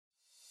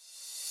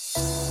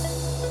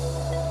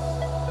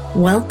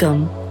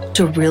Welcome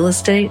to Real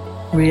Estate,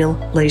 Real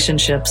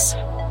Relationships.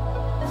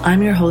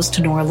 I'm your host,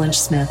 Nora Lynch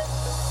Smith.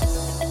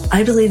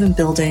 I believe in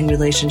building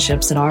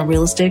relationships in our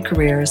real estate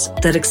careers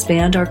that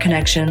expand our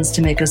connections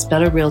to make us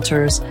better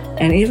realtors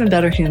and even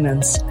better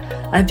humans.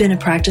 I've been a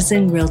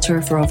practicing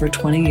realtor for over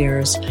 20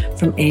 years,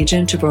 from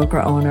agent to broker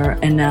owner,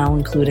 and now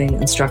including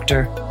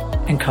instructor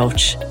and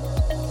coach.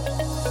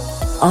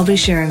 I'll be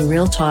sharing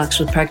real talks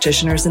with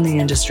practitioners in the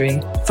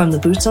industry, from the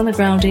boots on the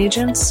ground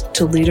agents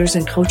to leaders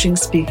in coaching,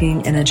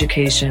 speaking, and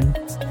education.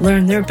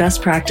 Learn their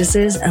best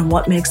practices and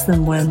what makes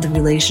them win the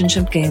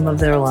relationship game of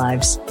their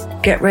lives.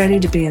 Get ready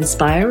to be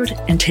inspired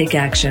and take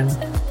action.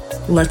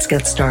 Let's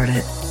get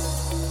started.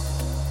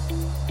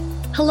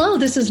 Hello,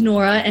 this is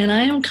Nora, and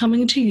I am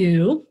coming to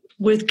you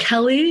with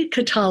Kelly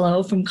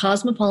Catallo from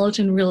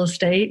Cosmopolitan Real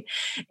Estate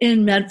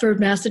in Medford,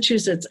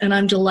 Massachusetts. And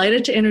I'm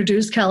delighted to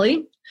introduce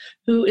Kelly,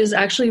 who is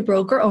actually a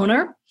broker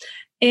owner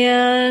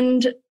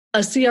and a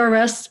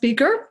CRS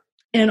speaker,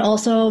 and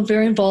also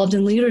very involved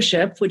in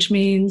leadership, which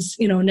means,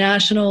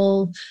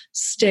 national,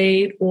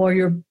 state, or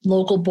your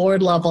local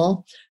board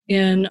level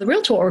in the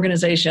realtor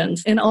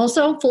organizations. And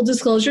also, full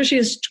disclosure, she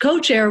is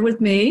co-chair with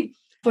me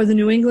for the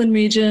New England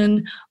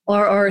Region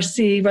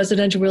RRC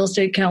Residential Real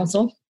Estate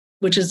Council,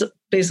 which is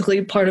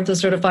basically part of the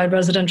Certified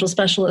Residential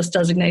Specialist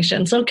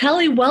designation. So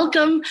Kelly,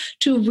 welcome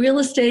to Real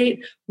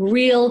Estate,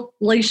 Real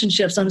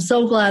Relationships. I'm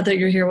so glad that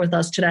you're here with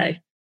us today.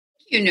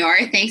 Thank you,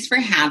 Nora. Thanks for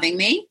having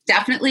me.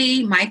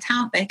 Definitely my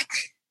topic.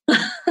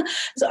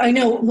 So I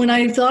know when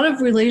I thought of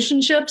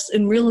relationships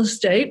in real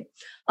estate,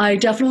 I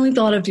definitely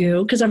thought of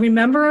you because I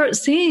remember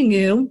seeing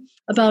you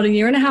about a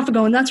year and a half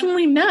ago, and that's when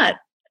we met,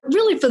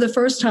 really for the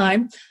first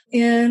time,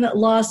 in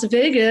Las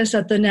Vegas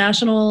at the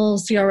National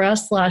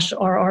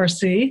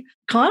CRS/RRC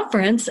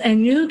conference,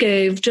 and you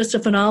gave just a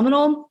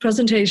phenomenal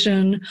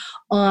presentation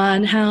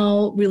on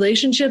how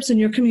relationships in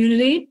your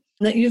community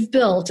that you've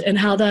built and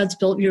how that's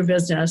built your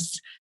business.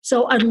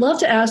 So I'd love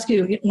to ask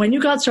you, when you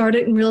got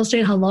started in real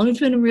estate, how long you've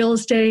been in real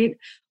estate,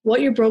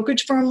 what your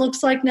brokerage firm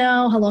looks like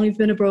now, how long you've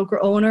been a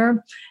broker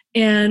owner,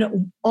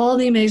 and all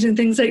the amazing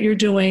things that you're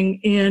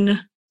doing in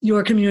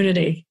your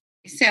community.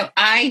 So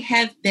I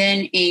have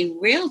been a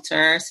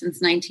realtor since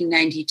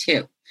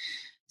 1992.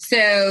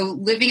 So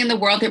living in the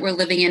world that we're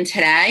living in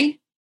today,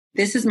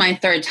 this is my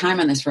third time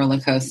on this roller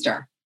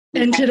coaster.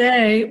 And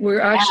today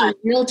we're actually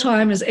real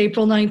time is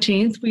April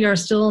 19th. We are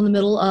still in the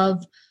middle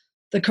of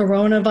the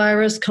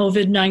coronavirus,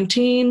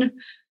 COVID-19.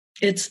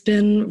 It's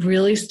been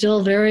really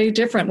still very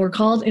different. We're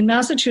called in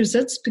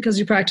Massachusetts, because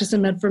you practice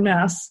in Medford,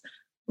 Mass.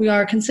 We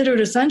are considered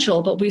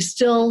essential, but we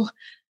still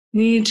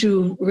need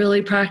to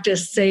really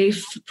practice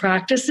safe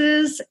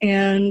practices.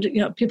 And,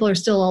 people are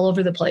still all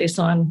over the place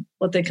on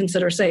what they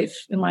consider safe,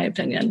 in my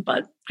opinion.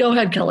 But go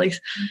ahead, Kelly.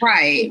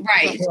 Right.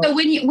 So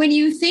when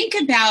you think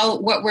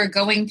about what we're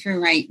going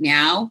through right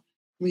now,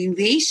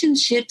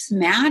 relationships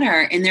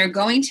matter, and they're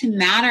going to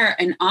matter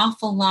an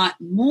awful lot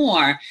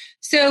more.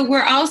 So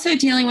we're also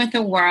dealing with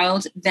a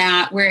world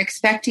that we're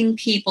expecting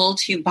people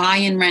to buy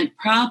and rent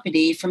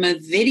property from a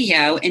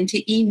video and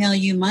to email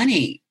you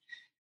money.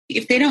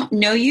 If they don't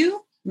know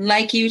you,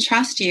 like you,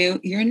 trust you,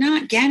 you're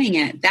not getting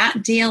it.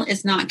 That deal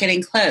is not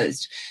getting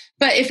closed.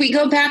 But if we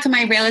go back in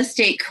my real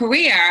estate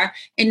career,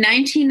 in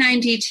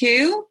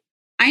 1992,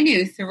 I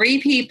knew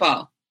 3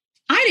 people.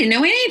 I didn't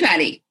know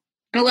anybody.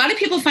 And a lot of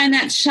people find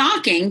that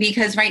shocking,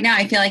 because right now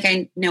I feel like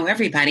I know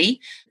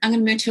everybody. I'm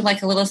going to move to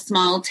like a little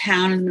small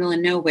town in the middle of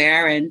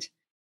nowhere and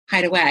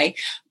hide away.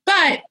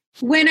 But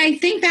when I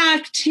think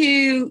back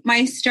to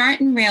my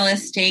start in real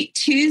estate,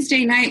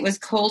 Tuesday night was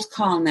cold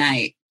call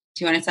night.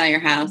 Do you want to sell your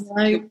house?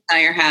 Right. Do you want to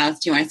sell your house?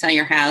 Do you want to sell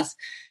your house?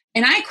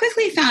 And I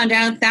quickly found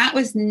out that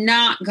was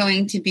not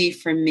going to be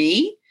for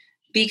me,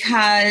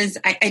 because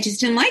I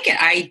just didn't like it.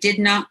 I did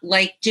not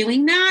like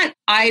doing that.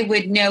 I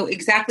would know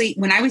exactly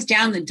when I was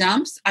down the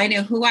dumps, I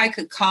knew who I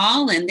could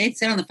call, and they'd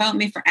sit on the phone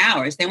with me for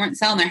hours. They weren't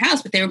selling their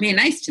house, but they were being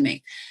nice to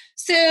me.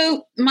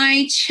 So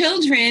my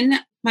children,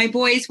 my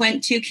boys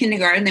went to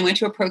kindergarten. They went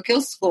to a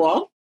parochial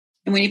school.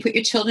 And when you put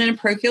your children in a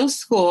parochial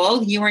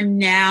school, you are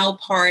now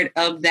part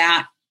of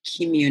that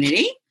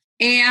community.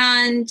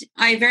 And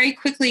I very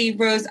quickly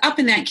rose up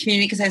in that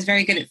community because I was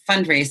very good at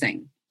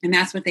fundraising, and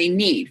that's what they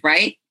need,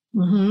 right?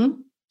 Mm-hmm.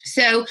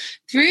 So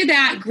through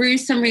that grew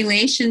some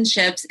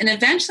relationships, and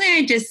eventually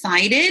I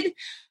decided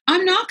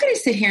I'm not going to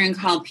sit here and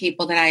call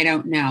people that I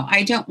don't know.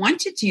 I don't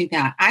want to do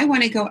that. I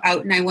want to go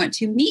out and I want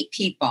to meet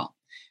people.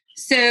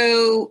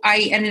 So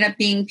I ended up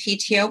being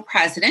PTO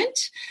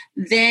president.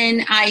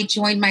 Then I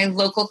joined my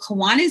local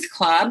Kiwanis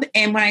Club.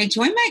 And when I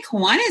joined my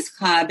Kiwanis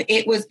Club,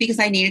 it was because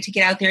I needed to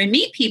get out there and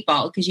meet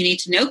people, because you need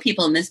to know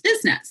people in this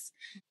business.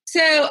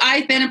 So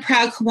I've been a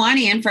proud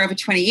Kiwanian for over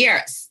 20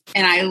 years.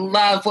 And I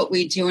love what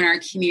we do in our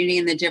community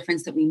and the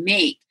difference that we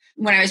make.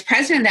 When I was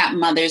president of that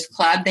Mothers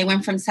Club, they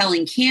went from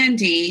selling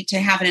candy to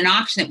having an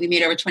auction that we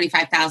made over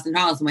 $25,000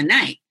 in one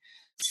night.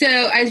 So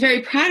I was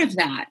very proud of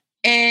that.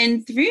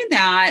 And through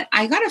that,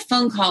 I got a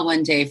phone call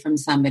one day from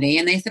somebody,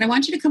 and they said, I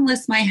want you to come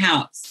list my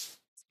house.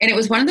 And it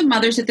was one of the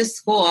mothers at the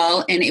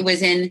school, and it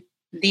was in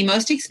the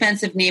most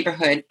expensive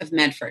neighborhood of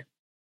Medford.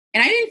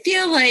 And I didn't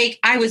feel like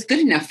I was good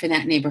enough for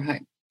that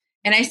neighborhood.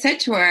 And I said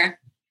to her,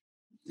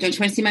 don't you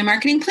want to see my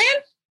marketing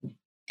plan?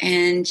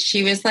 And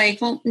she was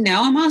like, well,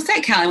 no, I'm all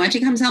set, Callie. Why don't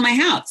you come sell my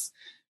house?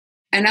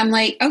 And I'm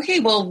like, okay,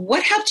 well,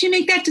 what helped you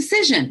make that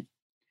decision?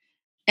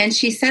 And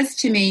she says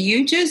to me,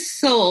 you just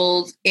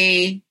sold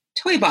a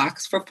toy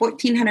box for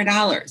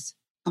 $1,400.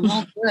 I'm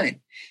all good.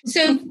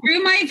 So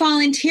through my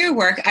volunteer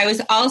work, I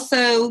was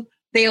also,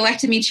 they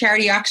elected me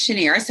charity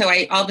auctioneer. So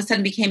I all of a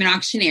sudden became an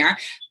auctioneer,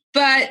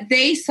 but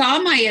they saw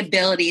my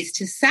abilities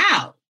to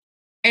sell.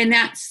 And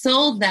that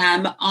sold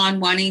them on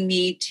wanting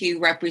me to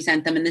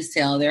represent them in the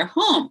sale of their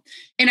home.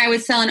 And I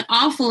would sell an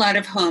awful lot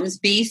of homes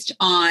based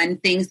on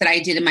things that I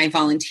did in my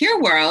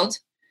volunteer world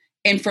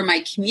and for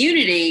my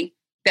community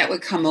that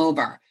would come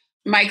over.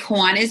 My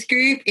Kiwanis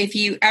group, if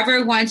you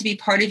ever want to be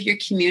part of your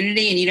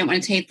community and you don't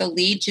want to take the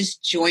lead,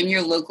 just join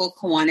your local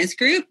Kiwanis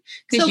group.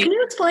 So can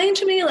you explain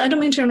to me, I don't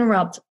mean to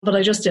interrupt, but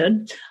I just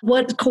did,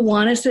 what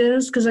Kiwanis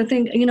is? Because I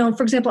think,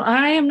 for example,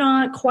 I am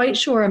not quite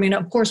sure. I mean,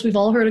 of course, we've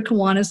all heard of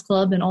Kiwanis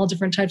Club and all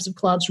different types of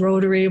clubs,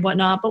 Rotary,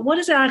 whatnot, but what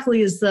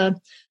exactly is the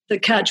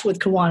catch with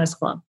Kiwanis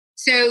Club?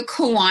 So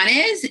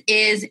Kiwanis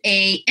is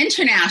an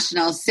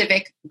international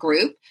civic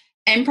group.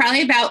 And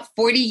probably about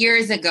 40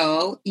 years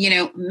ago,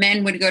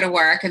 men would go to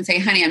work and say,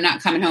 honey, I'm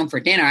not coming home for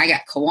dinner. I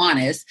got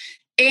Kiwanis.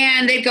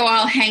 And they'd go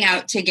all hang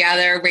out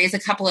together, raise a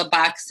couple of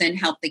bucks, and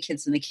help the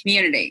kids in the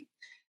community.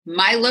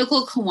 My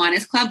local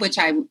Kiwanis Club, which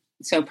I'm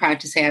so proud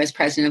to say I was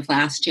president of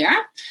last year,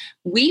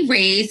 we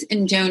raise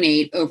and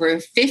donate over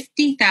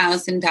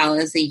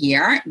 $50,000 a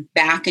year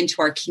back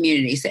into our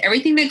community. So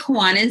everything that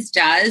Kiwanis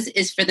does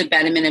is for the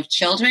betterment of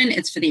children.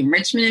 It's for the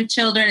enrichment of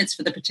children. It's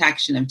for the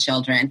protection of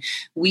children.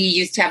 We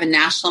used to have a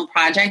national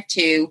project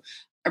to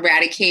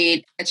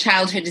eradicate a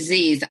childhood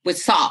disease with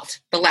salt,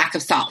 the lack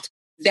of salt.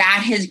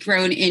 That has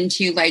grown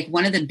into like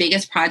one of the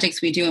biggest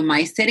projects we do in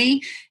my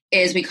city.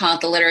 Is we call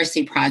it the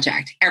Literacy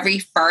Project. Every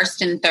first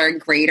and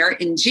third grader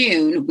in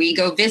June, we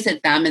go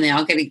visit them and they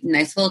all get a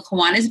nice little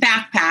Kiwanis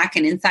backpack.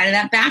 And inside of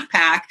that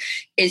backpack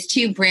is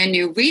 2 brand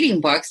new reading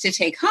books to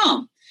take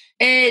home.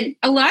 And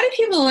a lot of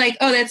people are like,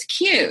 oh, that's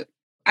cute.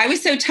 I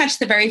was so touched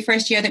the very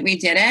first year that we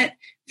did it.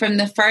 From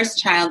the first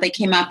child, they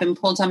came up and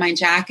pulled on my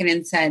jacket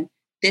and said,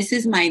 this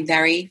is my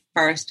very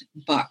first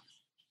book.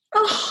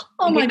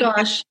 Oh my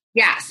gosh.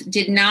 Yes,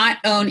 did not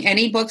own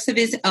any books of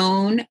his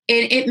own.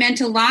 It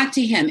meant a lot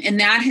to him. And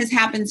that has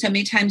happened so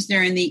many times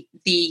during the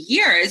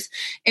years.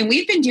 And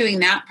we've been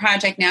doing that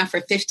project now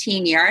for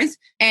 15 years.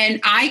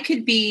 And I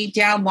could be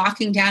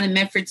walking down in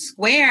Medford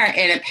Square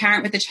and a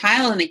parent with a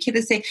child and the kid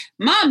would say,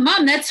 Mom,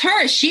 that's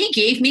her. She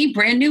gave me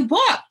brand new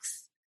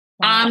books.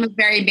 Wow. I'm a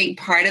very big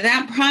part of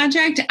that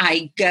project.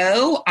 I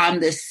go,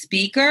 I'm the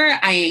speaker.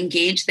 I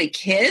engage the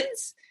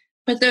kids.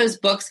 But those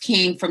books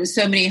came from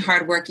so many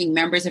hardworking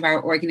members of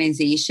our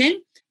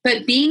organization.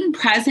 But being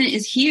present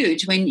is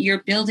huge when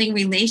you're building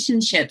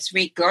relationships,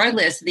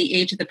 regardless of the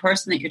age of the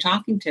person that you're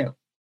talking to.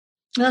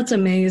 That's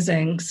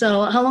amazing.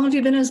 So how long have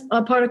you been as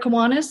a part of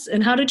Kiwanis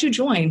and how did you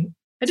join?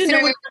 I didn't know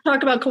we were going to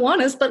talk about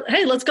Kiwanis, but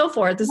hey, let's go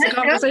for it. This is a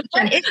conversation.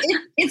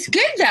 It's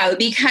good, though,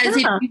 because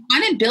if you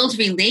want to build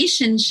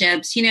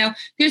relationships,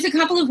 there's a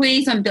couple of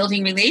ways on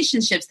building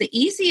relationships. The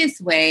easiest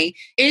way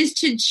is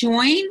to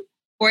join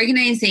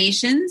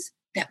organizations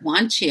that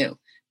want you.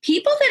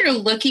 People that are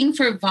looking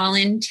for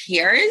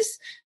volunteers,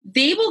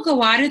 they will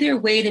go out of their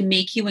way to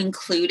make you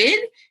included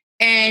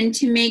and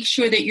to make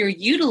sure that you're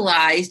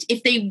utilized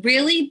if they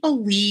really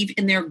believe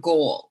in their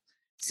goal.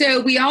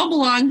 So we all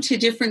belong to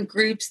different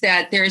groups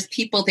that there's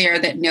people there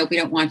that, no, we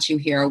don't want you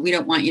here, or we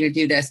don't want you to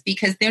do this,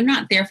 because they're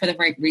not there for the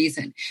right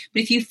reason.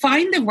 But if you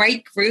find the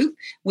right group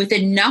with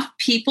enough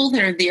people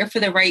that are there for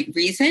the right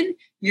reason,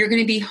 you're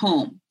going to be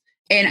home.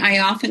 And I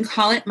often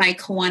call it my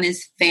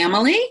Kiwanis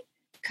family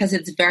because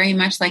it's very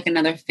much like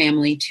another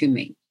family to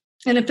me.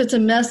 And if it's a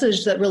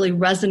message that really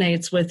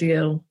resonates with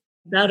you,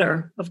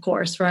 better, of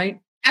course,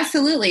 right?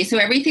 Absolutely. So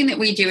everything that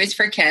we do is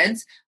for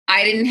kids.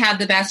 I didn't have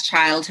the best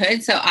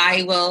childhood, so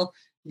I will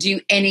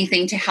do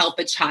anything to help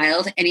a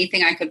child,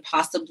 anything I could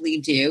possibly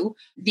do.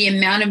 The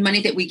amount of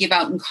money that we give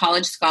out in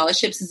college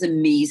scholarships is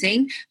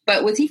amazing.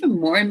 But what's even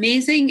more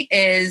amazing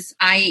is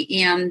I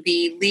am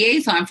the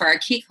liaison for our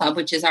Key Club,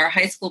 which is our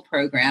high school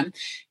program.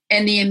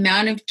 And the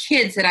amount of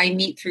kids that I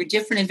meet through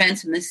different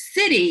events in the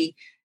city,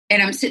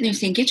 and I'm sitting there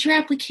saying, get your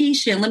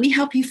application, let me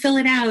help you fill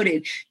it out.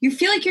 And you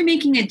feel like you're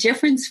making a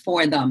difference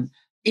for them.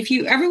 If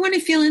you ever want to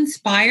feel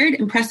inspired,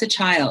 impress a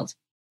child.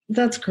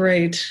 That's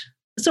great.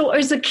 So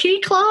is the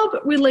Key Club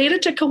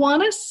related to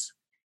Kiwanis?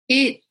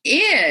 It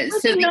is. I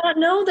did not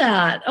know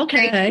that.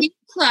 Okay. The Key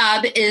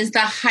Club is the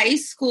high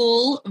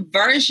school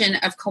version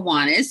of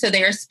Kiwanis. So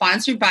they are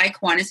sponsored by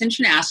Kiwanis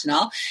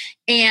International,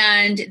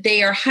 and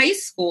they are high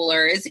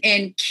schoolers.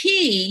 And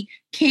Key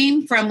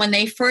came from when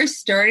they first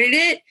started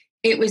it.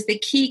 It was the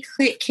Key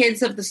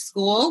kids of the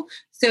school.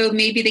 So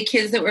maybe the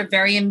kids that were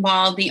very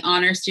involved, the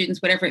honor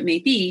students, whatever it may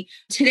be.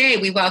 Today,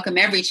 we welcome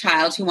every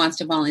child who wants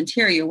to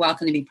volunteer. You're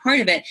welcome to be part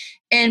of it.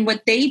 And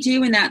what they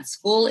do in that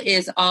school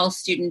is all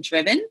student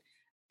driven.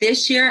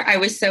 this year, I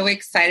was so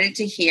excited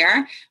to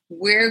hear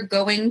we're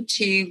going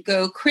to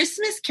go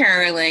Christmas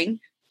caroling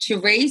to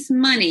raise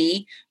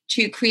money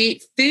to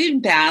create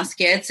food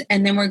baskets,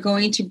 and then we're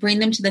going to bring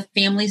them to the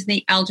families and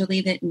the elderly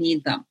that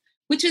need them,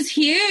 which is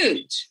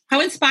huge.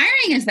 How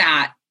inspiring is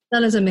that?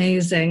 That is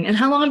amazing. And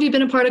how long have you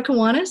been a part of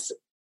Kiwanis?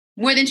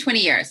 More than 20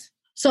 years.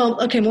 So,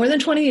 okay, more than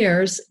 20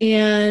 years.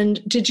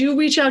 And did you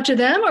reach out to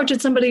them or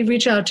did somebody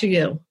reach out to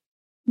you?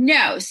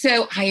 No.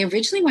 So I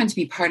originally wanted to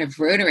be part of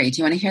Rotary. Do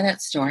you want to hear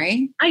that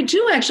story? I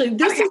do, actually.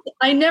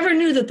 I never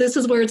knew that this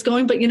is where it's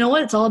going, but you know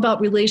what? It's all about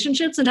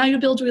relationships and how you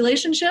build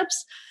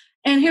relationships.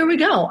 And here we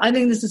go. I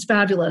think this is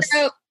fabulous.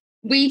 So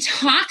we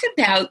talk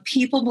about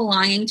people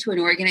belonging to an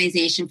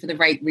organization for the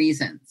right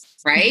reasons,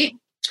 right? Mm-hmm.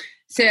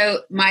 So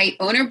my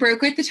owner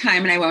broker at the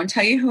time, and I won't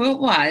tell you who it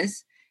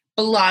was,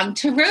 belonged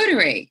to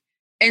Rotary.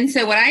 And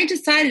so when I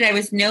decided I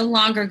was no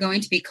longer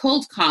going to be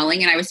cold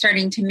calling and I was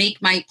starting to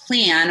make my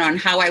plan on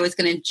how I was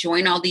going to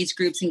join all these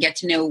groups and get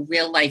to know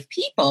real life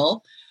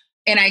people,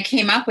 and I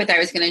came up with I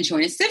was going to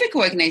join a civic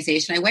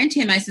organization, I went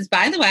to him, I says,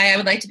 by the way, I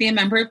would like to be a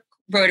member of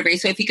Rotary,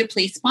 so if you could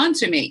please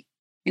sponsor me.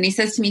 And he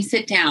says to me,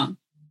 sit down.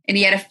 And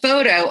he had a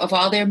photo of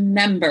all their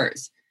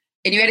members.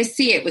 And you had to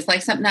see it was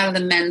like something out of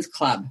the men's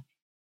club.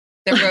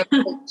 The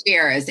Rotary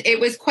chairs. It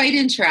was quite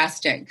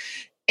interesting.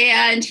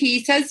 And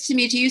he says to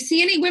me, do you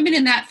see any women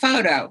in that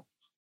photo?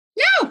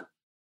 No. And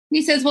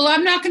he says, well,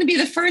 I'm not going to be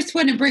the first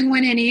one to bring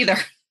one in either.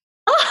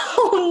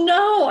 Oh,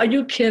 no. Are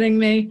you kidding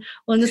me?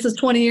 Well, this is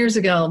 20 years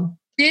ago.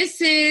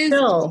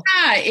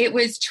 It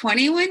was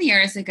 21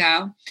 years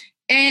ago.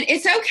 And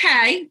it's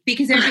okay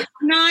because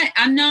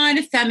I'm not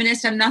a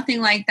feminist. I'm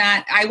nothing like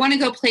that. I want to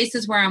go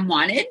places where I'm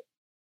wanted.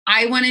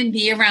 I want to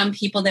be around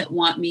people that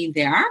want me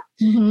there.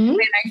 Mm-hmm.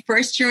 When I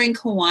first joined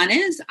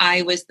Kiwanis,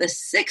 I was the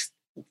 6th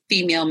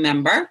female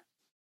member.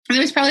 And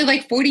there was probably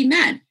like 40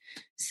 men.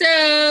 So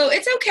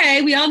it's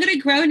okay. We all got to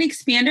grow and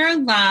expand our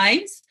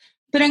lives.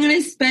 But I'm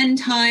going to spend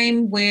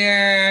time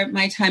where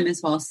my time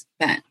is well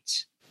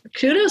spent.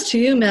 Kudos to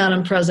you,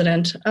 Madam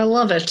President. I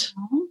love it.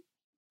 Mm-hmm.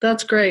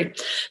 That's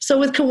great. So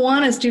with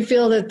Kiwanis, do you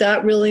feel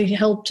that really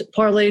helped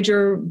parlay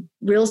your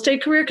real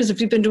estate career? Because if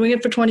you've been doing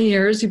it for 20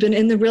 years, you've been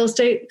in the real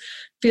estate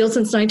field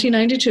since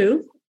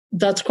 1992.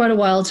 That's quite a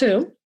while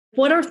too.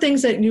 What are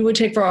things that you would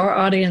take for our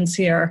audience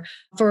here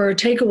for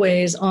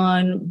takeaways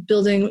on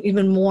building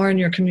even more in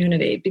your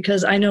community?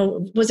 Because I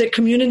know, was it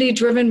Community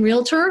Driven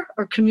Realtor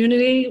or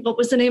what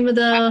was the name of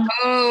the?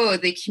 Oh,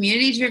 the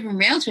Community Driven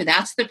Realtor.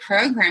 That's the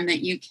program that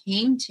you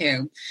came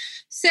to.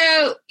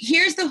 So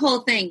here's the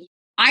whole thing.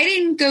 I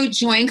didn't go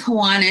join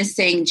Kiwanis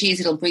saying,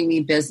 geez, it'll bring me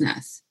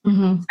business.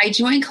 Mm-hmm. I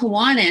joined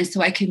Kiwanis so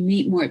I could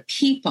meet more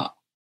people,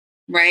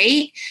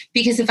 right?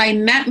 Because if I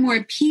met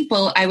more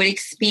people, I would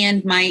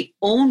expand my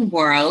own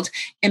world.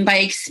 And by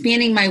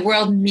expanding my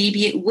world,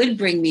 maybe it would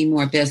bring me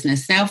more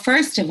business. Now,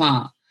 first of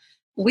all,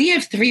 we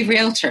have 3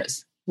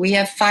 realtors. We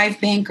have 5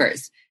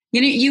 bankers. You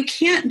know, you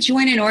can't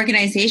join an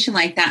organization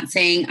like that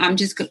saying, I'm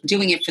just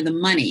doing it for the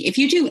money. If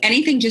you do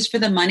anything just for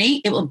the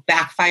money, it will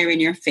backfire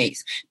in your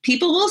face.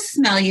 People will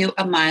smell you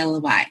a mile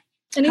away.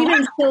 And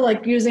even still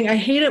like I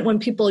hate it when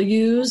people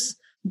use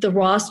the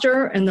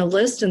roster and the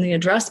list and the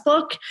address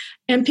book,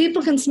 and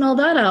people can smell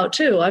that out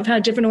too. I've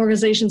had different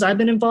organizations I've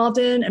been involved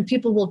in, and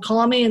people will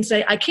call me and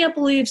say, I can't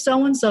believe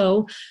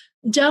so-and-so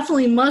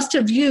definitely must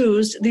have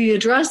used the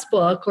address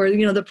book or,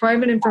 the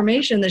private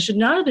information that should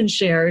not have been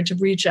shared to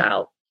reach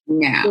out.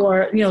 No.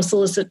 Or,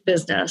 solicit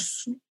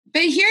business.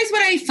 But here's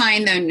what I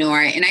find though,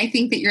 Nora, and I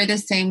think that you're the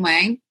same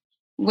way.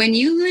 When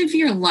you live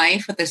your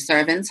life with a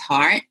servant's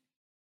heart,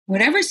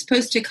 whatever's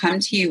supposed to come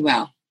to you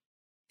will.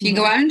 If you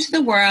go out into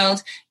the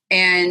world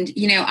and,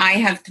 I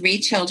have 3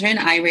 children.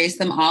 I raised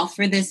them all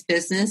through this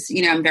business.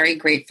 I'm very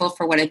grateful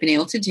for what I've been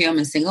able to do. I'm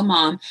a single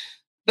mom.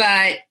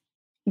 But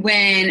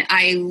when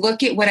I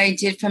look at what I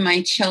did for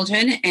my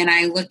children and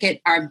I look at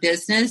our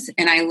business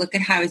and I look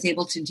at how I was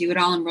able to do it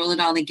all and roll it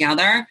all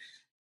together,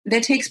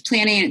 that takes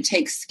planning and it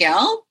takes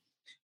skill.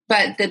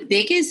 But the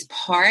biggest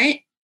part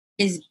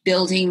is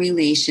building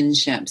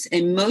relationships.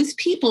 And most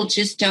people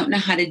just don't know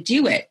how to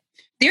do it.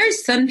 There are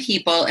some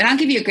people, and I'll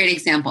give you a great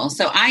example.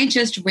 So I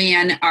just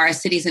ran our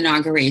city's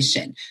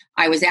inauguration.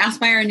 I was asked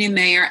by our new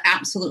mayor,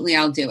 absolutely,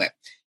 I'll do it.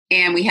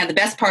 And we had the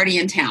best party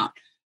in town.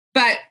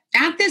 But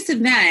at this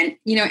event,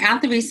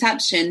 at the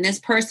reception, this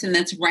person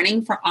that's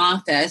running for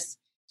office,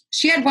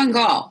 she had one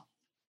goal,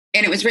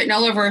 and it was written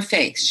all over her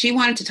face. She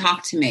wanted to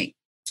talk to me.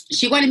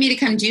 She wanted me to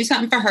come do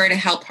something for her to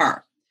help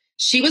her.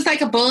 She was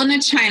like a bull in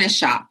a china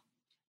shop.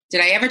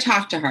 Did I ever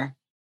talk to her?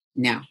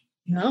 No.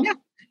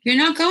 You're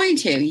not going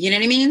to. You know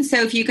what I mean?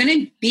 So if you're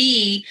going to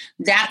be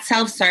that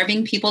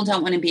self-serving, people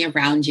don't want to be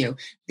around you.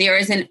 There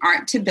is an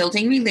art to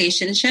building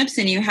relationships,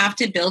 and you have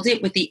to build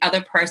it with the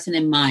other person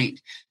in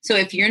mind. So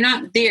if you're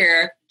not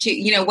there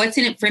to, what's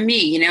in it for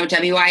me?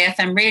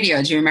 WIFM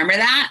radio. Do you remember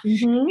that?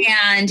 Mm-hmm.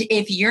 And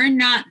if you're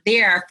not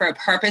there for a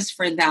purpose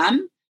for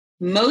them,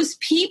 most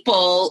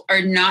people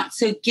are not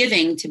so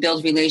giving to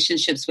build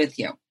relationships with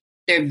you.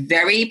 They're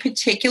very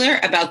particular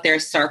about their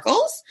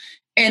circles,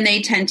 and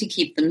they tend to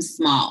keep them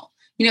small.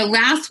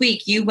 last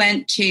week you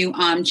went to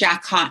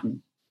Jack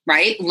Cotton,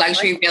 right?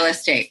 Luxury real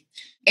estate.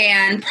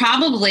 And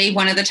probably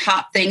one of the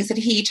top things that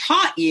he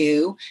taught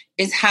you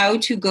is how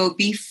to go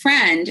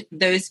befriend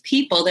those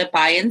people that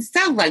buy and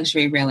sell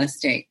luxury real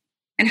estate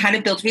and how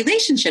to build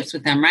relationships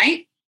with them,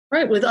 right?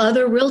 Right, with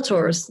other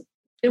realtors.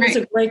 It was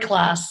a great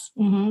class.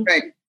 Mm-hmm.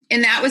 Right.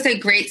 And that was a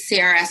great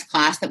CRS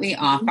class that we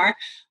offer.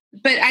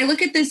 But I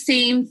look at the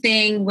same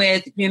thing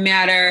with no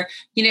matter,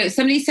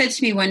 somebody said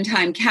to me one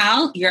time,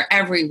 Cal, you're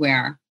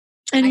everywhere.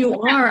 And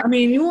you are. I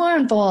mean, you are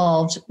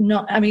involved.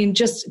 No, I mean,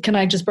 can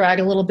I just brag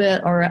a little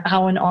bit or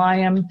how I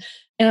am?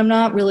 And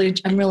I'm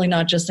really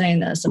not just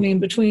saying this. I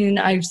mean,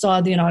 I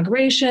saw the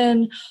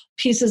inauguration,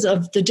 pieces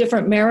of the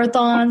different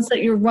marathons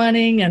that you're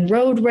running and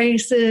road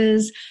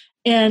races,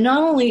 and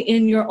not only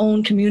in your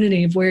own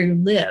community of where you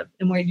live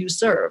and where you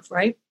serve,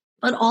 right?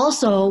 But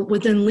also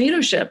within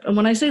leadership. And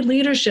when I say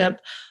leadership,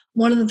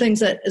 one of the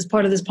things that is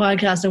part of this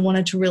podcast I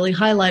wanted to really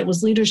highlight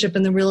was leadership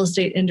in the real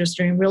estate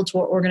industry and realtor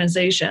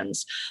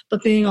organizations,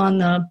 but being on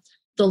the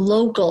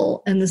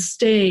local and the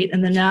state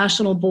and the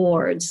national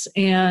boards.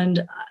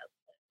 And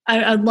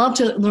I'd love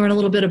to learn a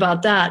little bit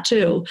about that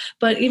too.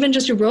 But even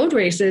just your road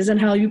races and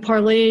how you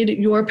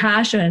parlayed your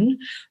passion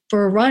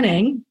for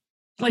running,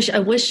 which I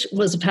wish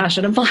was a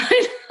passion of mine,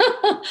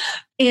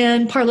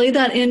 and parlay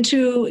that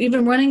into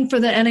even running for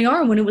the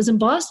NAR when it was in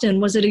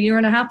Boston. Was it a year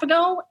and a half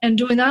ago? And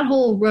doing that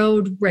whole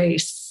road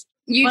race.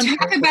 You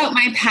talk about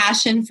my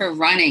passion for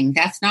running.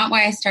 That's not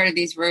why I started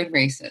these road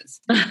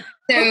races.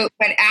 So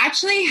what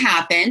actually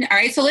happened, all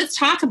right, so let's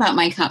talk about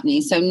my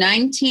company. So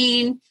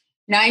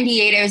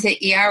 1998, I was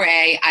at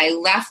ERA. I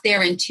left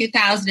there in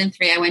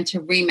 2003. I went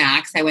to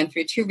RE/MAX. I went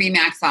through 2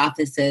 RE/MAX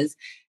offices.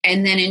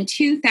 And then in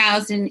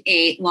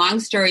 2008, long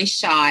story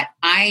short,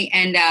 I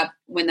end up,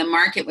 when the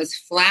market was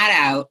flat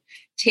out,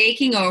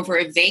 taking over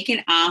a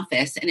vacant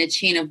office in a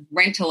chain of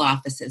rental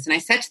offices. And I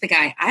said to the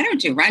guy, I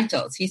don't do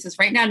rentals. He says,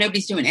 right now,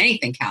 nobody's doing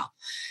anything, Cal.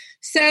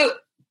 So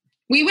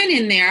we went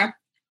in there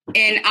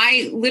and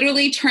I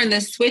literally turned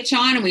the switch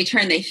on and we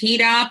turned the heat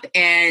up.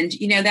 And,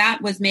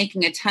 that was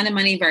making a ton of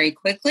money very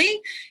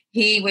quickly.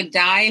 He would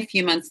die a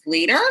few months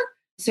later.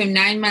 So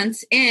 9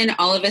 months in,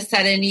 all of a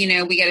sudden,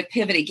 we got to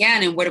pivot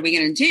again. And what are we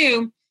going to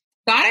do?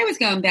 Thought I was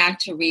going back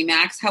to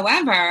RE/MAX.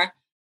 However,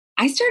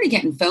 I started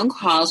getting phone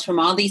calls from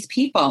all these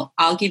people.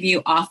 I'll give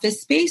you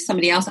office space.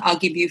 Somebody else, I'll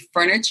give you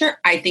furniture.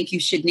 I think you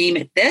should name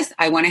it this.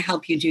 I want to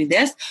help you do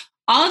this.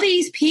 All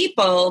these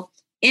people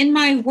in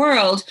my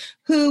world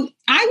who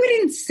I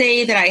wouldn't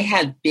say that I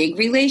had big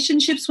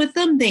relationships with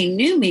them. They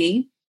knew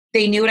me.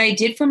 They knew what I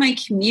did for my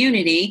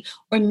community,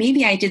 or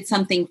maybe I did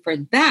something for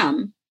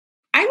them.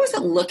 I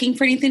wasn't looking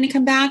for anything to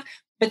come back,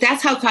 but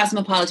that's how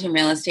Cosmopolitan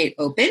Real Estate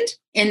opened.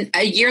 And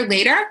a year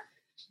later,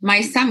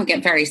 my son would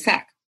get very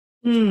sick.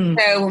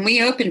 So when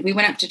we opened, we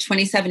went up to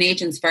 27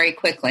 agents very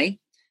quickly.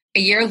 A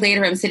year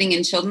later, I'm sitting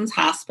in Children's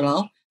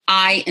Hospital.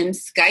 I am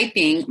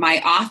Skyping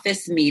my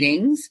office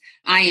meetings.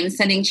 I am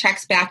sending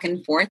checks back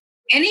and forth.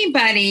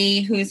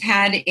 Anybody who's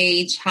had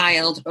a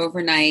child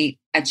overnight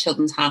at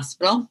Children's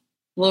Hospital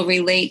will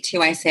relate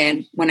to, I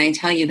said, when I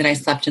tell you that I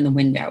slept in the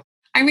window.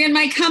 I ran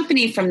my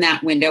company from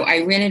that window.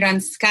 I ran it on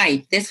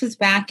Skype. This was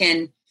back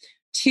in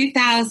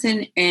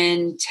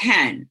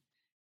 2010.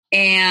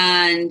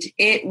 And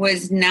it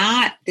was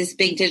not this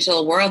big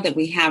digital world that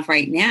we have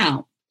right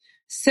now.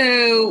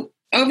 So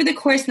over the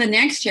course of the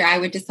next year, I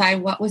would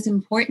decide what was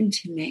important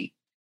to me.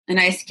 And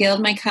I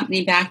scaled my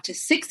company back to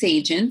 6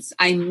 agents.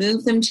 I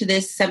moved them to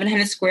this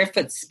 700 square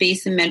foot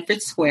space in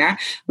Medford Square.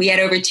 We had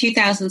over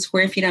 2,000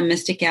 square feet on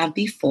Mystic Ave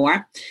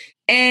before.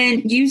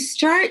 And you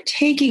start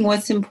taking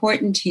what's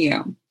important to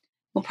you.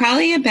 Well,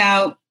 probably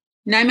about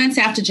 9 months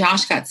after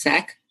Josh got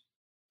sick,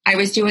 I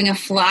was doing a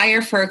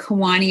flyer for a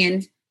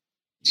Kiwanian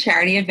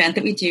charity event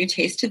that we do,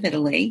 Taste of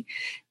Italy.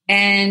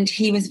 And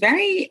he was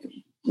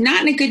very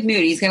not in a good mood.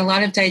 He's got a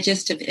lot of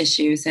digestive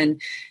issues.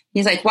 And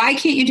he's like, why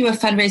can't you do a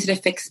fundraiser to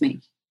fix me?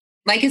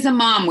 Like, as a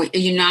mom, are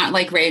you not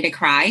like ready to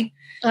cry?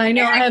 I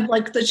know. I have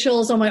like the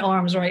chills on my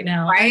arms right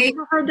now. Right? I've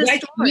never heard this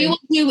story. You will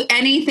do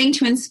anything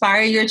to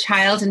inspire your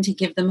child and to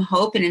give them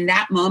hope. And in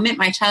that moment,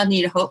 my child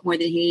needed hope more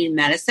than he needed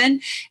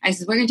medicine. I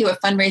said, we're going to do a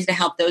fundraiser to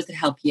help those that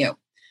help you.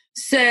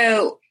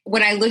 So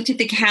when I looked at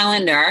the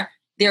calendar,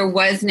 there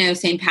was no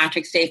St.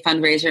 Patrick's Day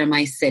fundraiser in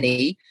my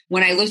city.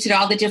 When I looked at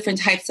all the different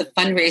types of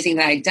fundraising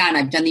that I've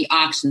done the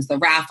auctions, the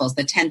raffles,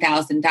 the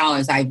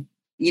 $10,000. I've,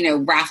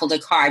 raffled a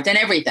car. I've done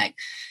everything.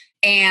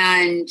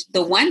 And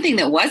the one thing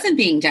that wasn't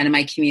being done in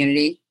my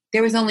community,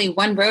 there was only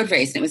one road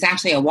race, and it was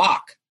actually a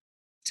walk.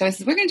 So I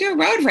said, we're going to do a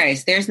road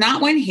race. There's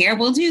not one here.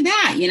 We'll do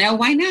that.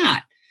 Why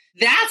not?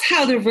 That's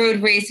how the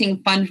road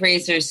racing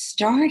fundraisers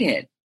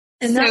started.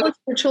 And that was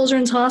for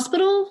Children's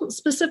Hospital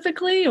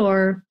specifically,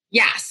 or?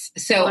 Yes.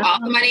 So all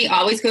the money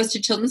always goes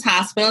to Children's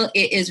Hospital.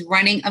 It is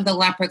running of the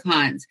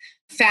Leprechauns.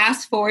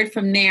 Fast forward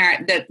from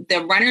there,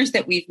 the runners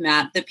that we've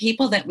met, the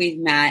people that we've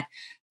met,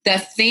 the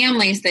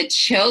families, the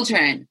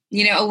children,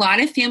 a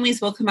lot of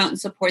families will come out and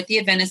support the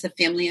event as a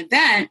family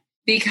event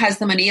because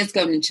the money is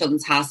going to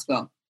Children's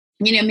Hospital.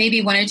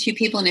 maybe 1 or 2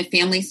 people in a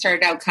family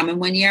started out coming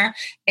one year,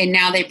 and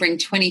now they bring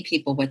 20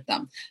 people with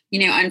them.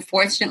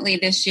 Unfortunately,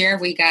 this year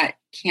we got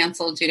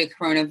canceled due to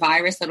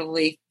coronavirus,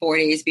 literally 4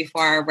 days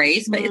before our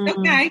race, but it's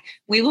okay.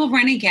 We will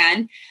run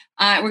again.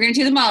 We're going to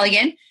do the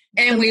mulligan,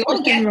 and we're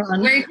going to do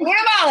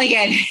the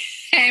mulligan,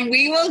 and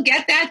we will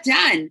get that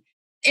done.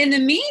 In the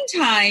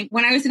meantime,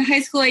 when I was in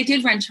high school, I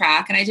did run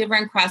track and I did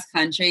run cross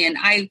country, and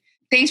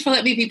thanks for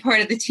letting me be part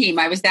of the team.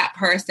 I was that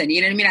person. You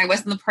know what I mean? I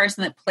wasn't the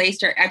person that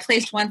placed, or I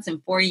placed once in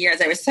 4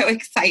 years. I was so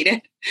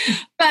excited.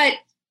 But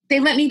they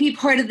let me be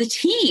part of the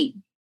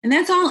team. And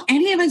that's all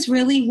any of us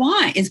really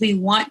want, is we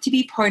want to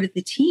be part of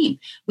the team.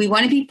 We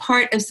want to be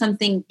part of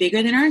something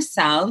bigger than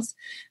ourselves.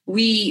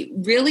 We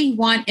really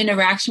want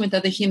interaction with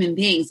other human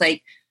beings.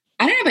 Like,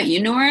 I don't know about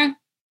you, Nora.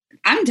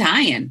 I'm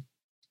dying.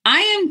 I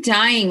am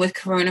dying with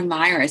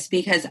coronavirus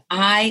because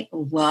I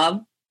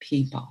love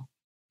people.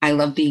 I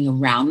love being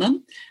around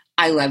them.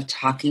 I love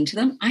talking to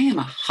them. I am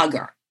a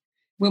hugger.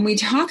 When we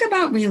talk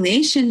about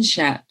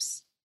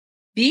relationships,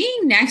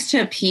 being next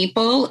to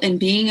people and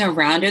being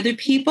around other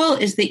people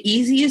is the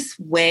easiest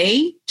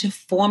way to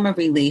form a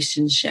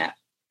relationship.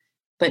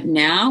 But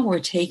now we're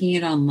taking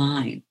it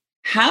online.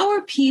 How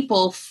are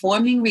people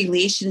forming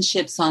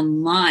relationships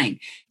online?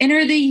 And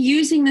are they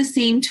using the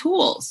same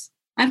tools?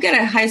 I've got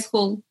a high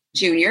school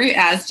junior,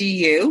 as do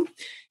you,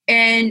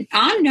 and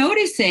I'm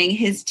noticing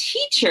his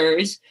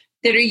teachers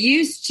that are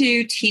used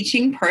to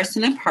teaching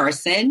person to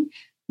person.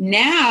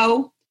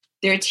 Now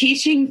they're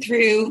teaching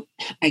through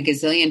a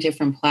gazillion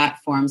different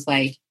platforms.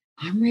 Like,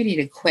 I'm ready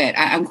to quit.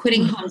 I'm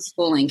quitting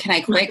homeschooling. Can I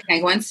quit? Can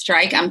I go on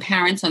strike? I'm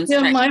parents on strike.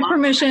 You have my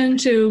permission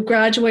to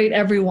graduate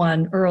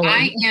everyone early.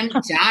 I am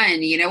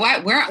done. You know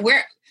what?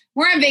 We're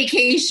on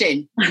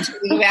vacation until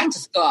we go back to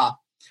school.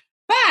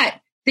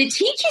 But the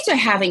teachers are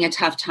having a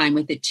tough time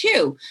with it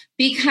too,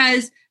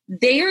 because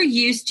they are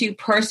used to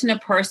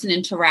person-to-person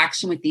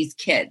interaction with these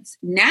kids.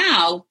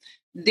 Now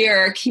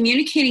they're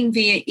communicating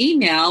via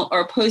email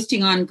or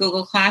posting on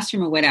Google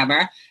Classroom or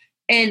whatever.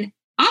 And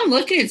I'm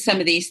looking at some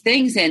of these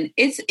things, and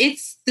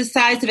it's the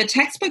size of a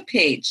textbook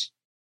page.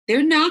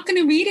 They're not going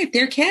to read it.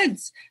 They're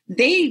kids.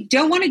 They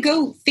don't want to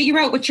go figure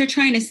out what you're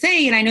trying to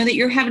say. And I know that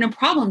you're having a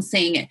problem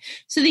saying it.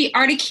 So the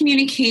art of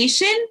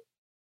communication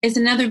is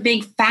another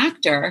big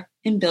factor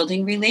in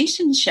building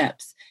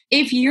relationships.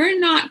 If you're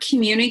not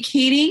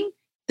communicating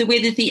the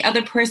way that the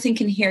other person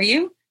can hear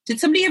you, did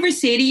somebody ever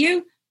say to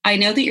you, I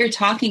know that you're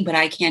talking, but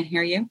I can't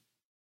hear you?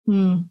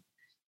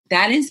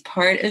 That is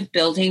part of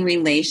building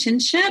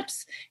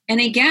relationships. And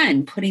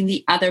again, putting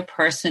the other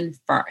person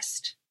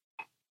first.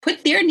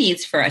 Put their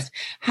needs first.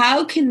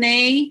 How can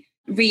they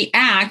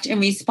react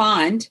and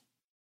respond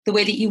the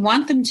way that you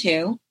want them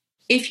to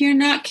if you're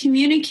not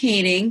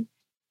communicating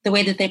the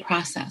way that they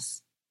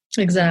process?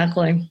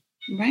 Exactly.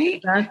 Right?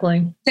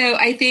 Exactly. So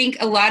I think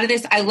a lot of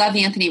this, I love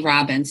Anthony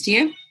Robbins. Do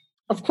you?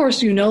 Of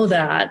course, you know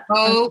that.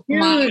 Oh,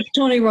 my.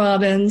 Tony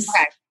Robbins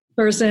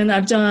person.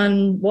 I've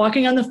done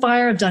Walking on the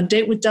Fire. I've done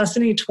Date with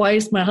Destiny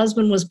twice. My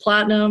husband was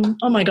platinum.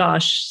 Oh my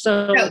gosh.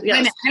 So yes.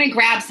 I'm going to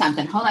grab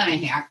something. Hold on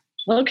here.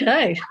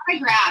 Okay. I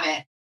grab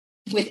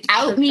it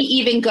without me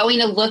even going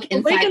to look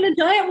inside. Making the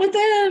giant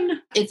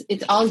within.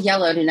 It's all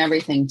yellowed and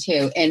everything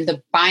too. And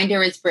the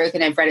binder is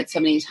broken. I've read it so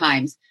many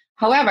times.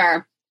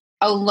 However,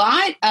 a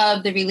lot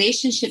of the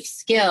relationship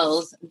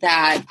skills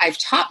that I've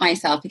taught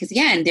myself, because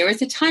again, there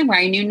was a time where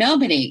I knew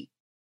nobody.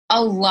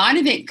 A lot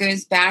of it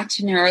goes back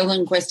to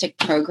neuro-linguistic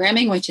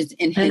programming, which is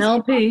in his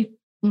NLP.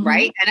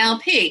 Right?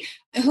 NLP.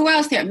 Who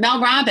else there?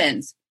 Mel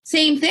Robbins.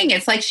 Same thing.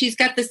 It's like she's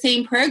got the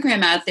same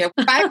program out there.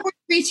 5, 4,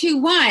 3, 2,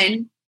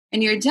 1,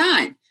 and you're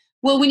done.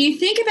 Well, when you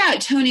think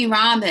about Tony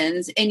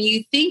Robbins and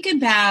you think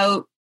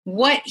about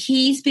what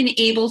he's been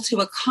able to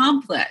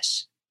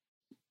accomplish,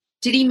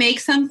 did he make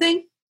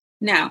something?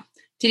 No.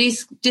 Did he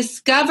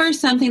discover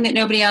something that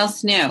nobody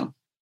else knew?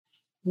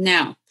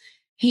 No.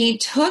 He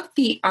took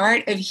the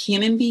art of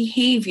human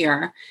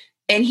behavior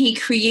and he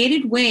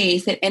created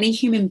ways that any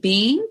human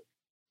being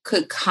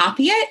could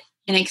copy it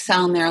and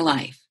excel in their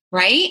life,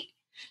 right?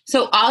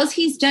 So all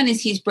he's done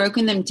is he's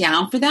broken them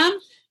down for them,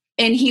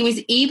 and he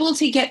was able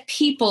to get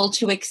people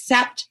to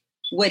accept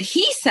what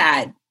he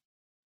said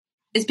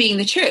as being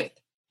the truth,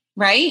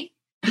 right?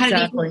 How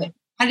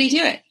did he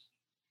do it?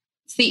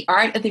 It's the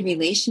art of the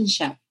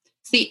relationship.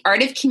 It's the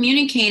art of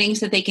communicating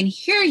so that they can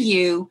hear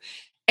you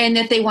and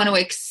that they want to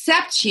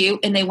accept you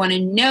and they want to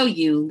know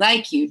you,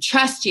 like you,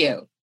 trust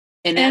you.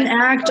 And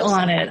act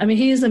on it. I mean,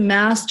 he's a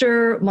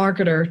master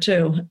marketer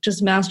too,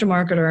 just master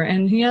marketer.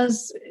 And he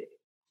has,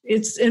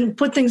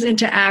 put things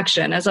into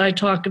action, as I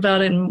talked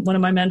about in one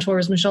of my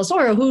mentors, Michelle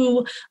Sora,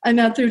 who I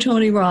met through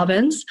Tony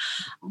Robbins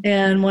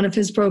and one of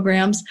his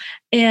programs.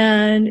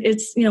 And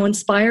it's,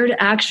 inspired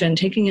action,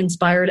 taking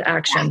inspired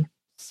action.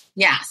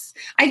 Yes.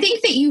 I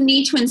think that you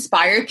need to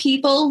inspire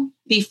people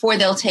before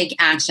they'll take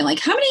action. Like,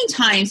 how many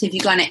times have you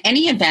gone to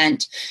any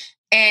event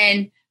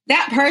and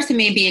that person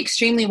may be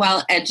extremely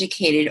well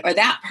educated, or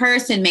that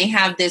person may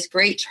have this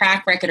great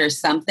track record or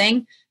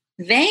something?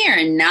 They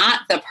are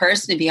not the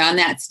person to be on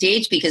that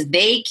stage because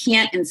they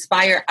can't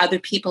inspire other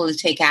people to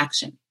take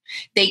action.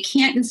 They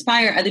can't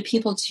inspire other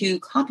people to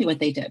copy what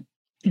they did.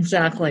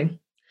 Exactly.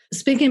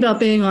 Speaking about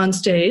being on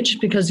stage,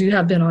 because you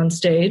have been on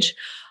stage,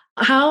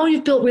 how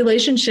you've built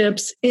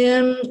relationships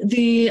in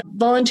the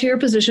volunteer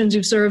positions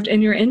you've served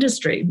in your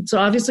industry. So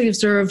obviously you've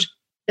served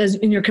as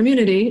in your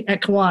community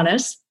at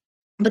Kiwanis,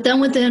 but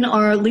then within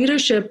our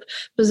leadership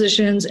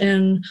positions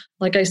in,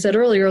 like I said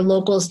earlier,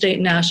 local, state,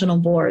 national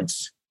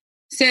boards.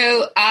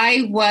 So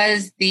I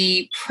was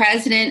the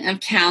president of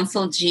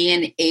Council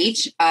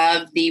G&H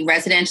of the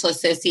Residential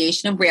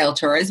Association of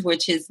Realtors,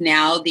 which is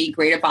now the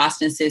Greater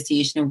Boston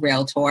Association of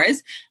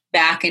Realtors.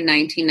 Back in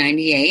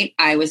 1998,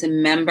 I was a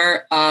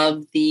member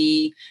of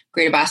the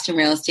Greater Boston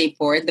Real Estate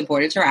Board, the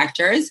board of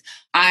directors.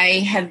 I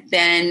have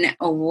been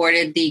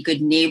awarded the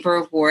Good Neighbor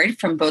Award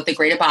from both the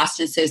Greater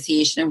Boston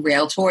Association of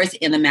Realtors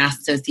and the Mass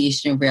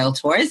Association of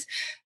Realtors.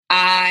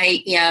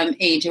 I am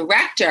a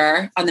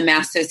director on the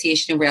Mass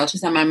Association of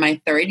Realtors. I'm on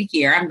my third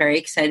year. I'm very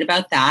excited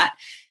about that.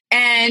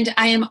 And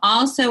I am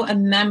also a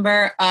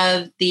member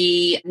of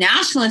the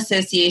National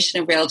Association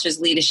of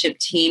Realtors leadership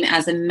team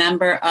as a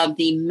member of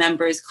the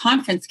Members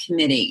Conference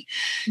Committee.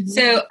 Mm-hmm.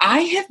 So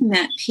I have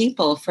met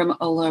people from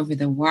all over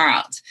the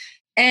world.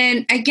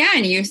 And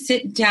again, you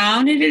sit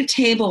down at a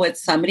table with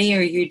somebody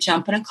or you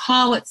jump on a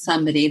call with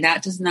somebody,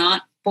 that does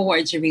not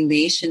forge a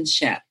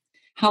relationship.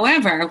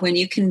 However, when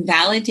you can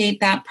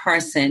validate that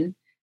person,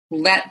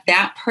 let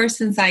that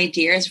person's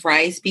ideas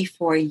rise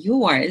before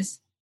yours,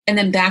 and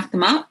then back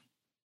them up,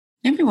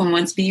 everyone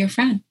wants to be your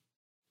friend.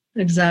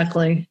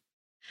 Exactly.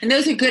 And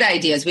those are good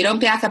ideas. We don't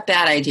back up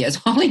bad ideas,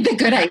 only the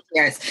good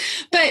ideas.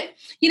 But,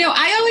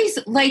 I always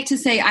like to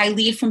say I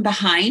lead from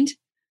behind.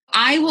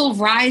 I will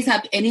rise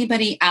up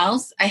anybody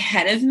else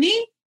ahead of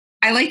me.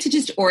 I like to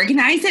just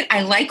organize it.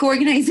 I like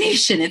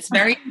organization. It's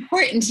very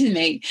important to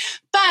me.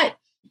 But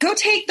go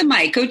take the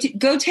mic,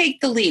 go take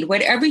the lead.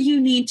 Whatever you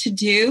need to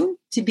do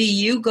to be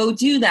you, go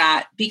do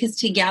that, because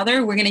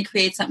together we're going to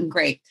create something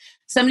great.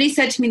 Somebody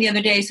said to me the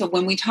other day, so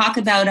when we talk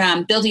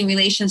about building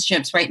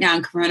relationships right now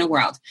in Corona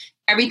world,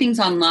 everything's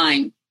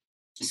online.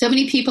 So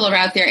many people are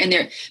out there,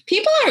 and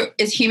people are,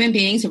 as human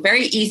beings, are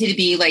very easy to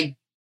be like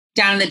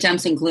down in the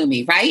dumps and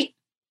gloomy, right?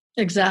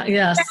 Exactly.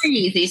 Yes. Very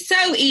easy. So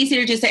easy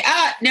to just say,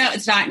 no,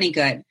 it's not any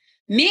good.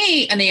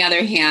 Me, on the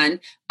other hand,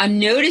 I'm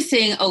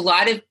noticing a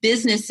lot of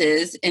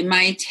businesses in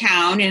my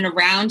town and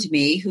around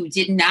me who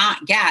did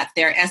not get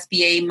their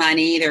SBA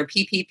money, their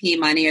PPP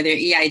money, or their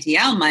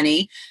EIDL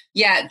money,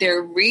 yet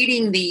they're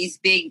reading these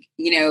big,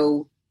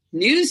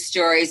 news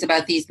stories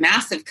about these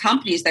massive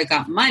companies that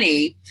got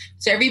money.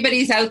 So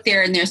everybody's out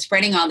there and they're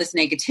spreading all this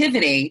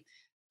negativity.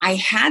 I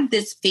had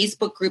this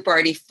Facebook group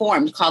already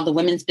formed called the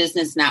Women's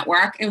Business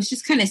Network. It was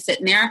just kind of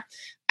sitting there.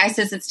 I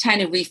says, it's time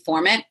to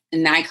reform it.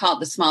 And I call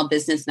it the Small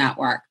Business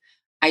Network.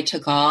 I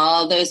took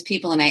all those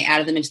people and I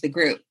added them into the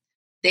group.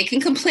 They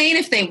can complain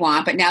if they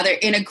want, but now they're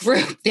in a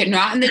group. They're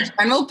not in the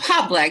general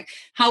public.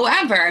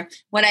 However,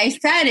 what I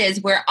said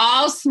is we're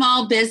all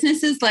small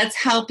businesses. Let's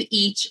help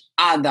each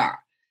other.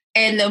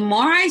 And the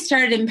more I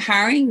started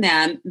empowering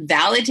them,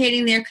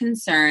 validating their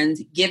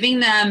concerns, giving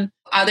them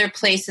other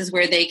places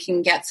where they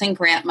can get some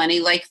grant money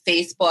like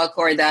Facebook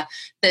or the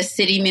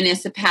city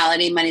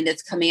municipality money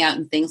that's coming out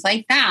and things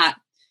like that,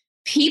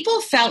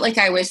 people felt like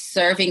I was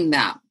serving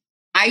them.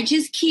 I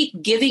just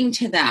keep giving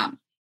to them.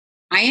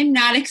 I am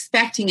not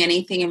expecting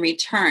anything in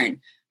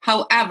return.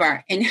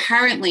 However,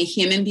 inherently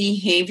human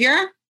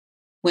behavior,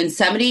 when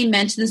somebody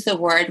mentions the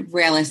word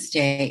real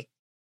estate,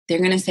 they're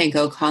going to say,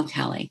 go call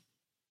Kelly.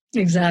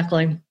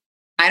 Exactly.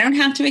 I don't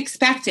have to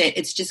expect it.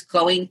 It's just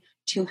going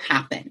to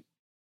happen.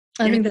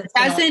 I think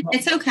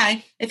it's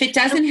okay. If it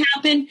doesn't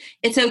happen,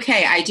 it's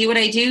okay. I do what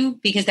I do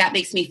because that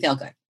makes me feel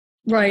good.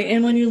 Right.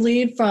 And when you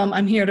lead from,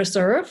 I'm here to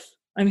serve,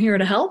 I'm here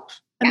to help,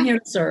 I'm here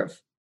to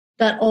serve,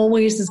 that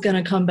always is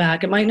going to come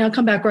back. It might not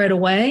come back right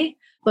away,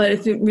 but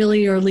if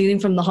you're leading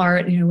from the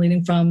heart and you're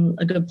leading from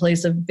a good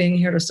place of being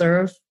here to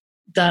serve,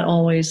 that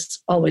always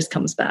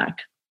comes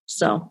back.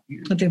 So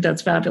I think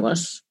that's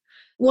fabulous.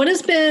 What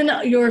has been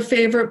your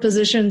favorite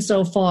position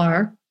so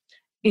far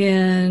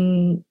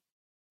in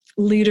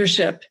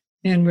leadership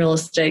in real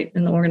estate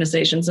in the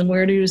organizations? And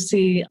where do you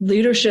see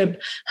leadership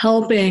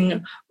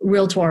helping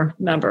Realtor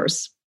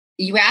members?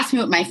 You asked me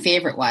what my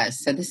favorite was.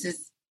 So this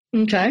is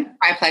okay.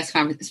 Triplex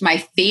Conference. It's my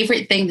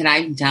favorite thing that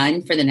I've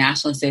done for the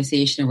National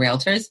Association of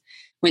Realtors.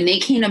 When they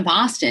came to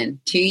Boston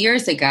 2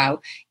 years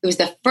ago, it was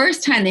the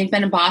first time they've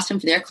been in Boston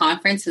for their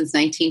conference since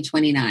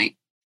 1929.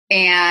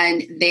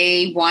 And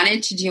they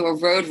wanted to do a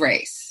road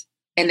race,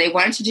 and they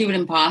wanted to do it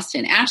in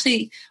Boston.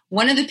 Actually,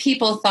 one of the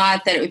people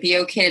thought that it would be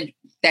okay,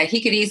 that he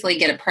could easily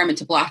get a permit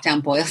to block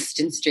down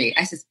Boylston Street.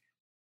 I says,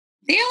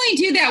 they only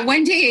do that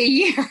one day a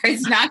year.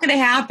 It's not going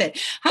to happen.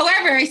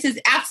 However, I says,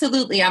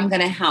 absolutely, I'm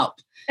going to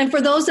help. And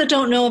for those that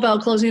don't know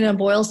about closing down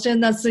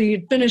Boylston, that's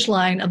the finish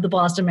line of the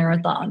Boston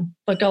Marathon.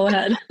 But go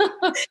ahead.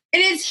 And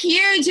it's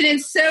huge, and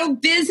it's so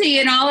busy,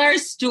 and all our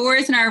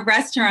stores and our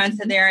restaurants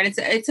are there, and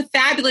it's a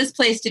fabulous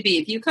place to be.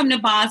 If you come to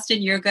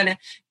Boston, you're going to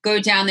go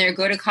down there,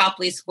 go to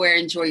Copley Square,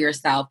 enjoy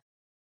yourself.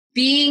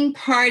 being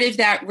part of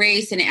that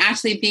race and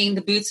actually being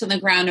the boots on the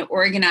ground to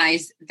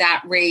organize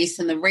that race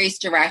and the race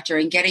director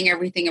and getting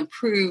everything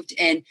approved.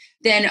 And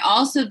then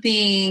also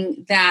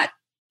being that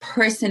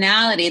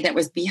personality that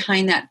was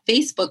behind that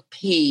Facebook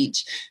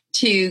page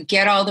to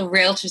get all the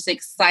realtors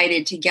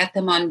excited, to get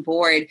them on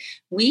board.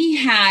 We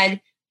had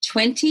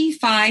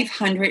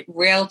 2,500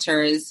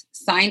 realtors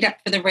signed up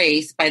for the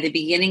race by the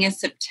beginning of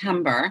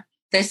September.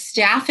 The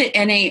staff at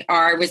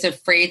NAR was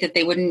afraid that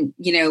they wouldn't,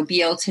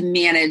 be able to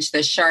manage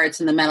the charts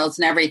and the medals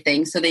and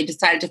everything. So they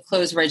decided to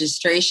close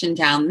registration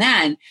down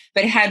then.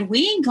 But had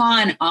we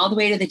gone all the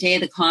way to the day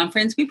of the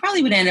conference, we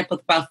probably would end up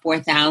with about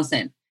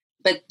 4,000.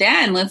 But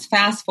then let's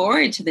fast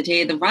forward to the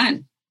day of the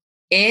run.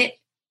 It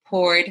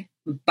poured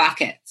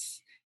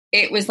buckets.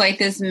 It was like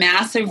this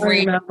massive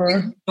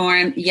rainstorm.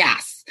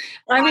 Yes.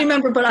 I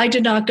remember, but I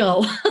did not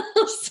go.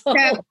 So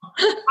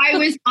I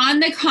was on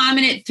the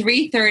common at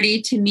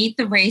 3:30 to meet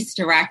the race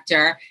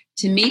director,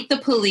 to meet the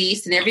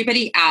police and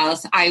everybody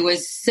else. I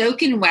was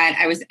soaking wet.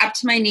 I was up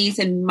to my knees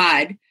in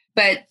mud.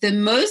 But the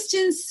most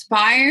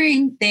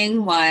inspiring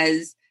thing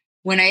was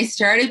when I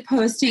started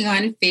posting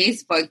on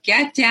Facebook,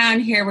 get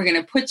down here, we're going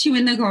to put you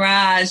in the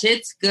garage,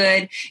 it's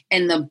good.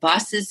 And the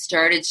buses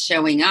started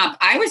showing up.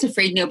 I was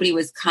afraid nobody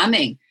was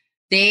coming.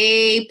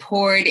 They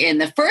poured in.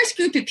 The first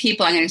group of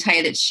people I'm going to tell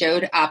you that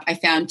showed up, I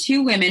found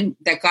 2 women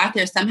that got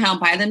there somehow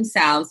by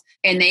themselves,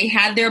 and they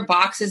had their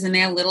boxes in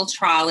their little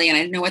trolley, and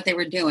I didn't know what they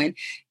were doing.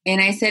 And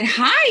I said,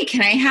 hi,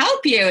 can I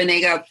help you? And they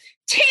go,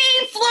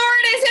 Team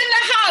Florida's in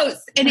the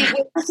house. And it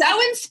was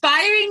so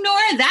inspiring,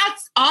 Nora.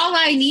 That's all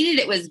I needed.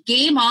 It was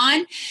game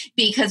on,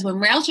 because when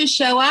realtors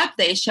show up,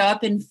 they show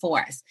up in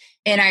force.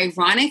 And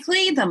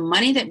ironically, the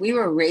money that we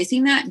were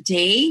raising that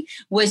day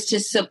was to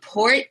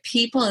support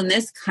people in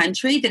this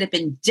country that have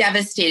been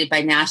devastated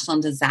by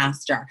national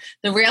disaster.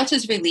 The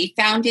Realtors Relief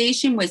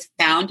Foundation was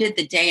founded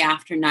the day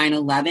after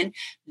 9/11.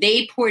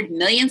 They poured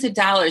millions of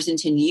dollars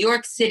into New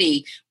York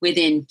City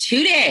within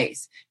 2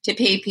 days to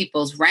pay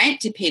people's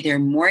rent, to pay their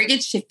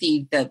mortgage, to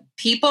feed the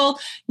people.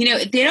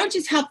 They don't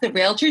just help the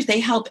realtors,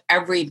 they help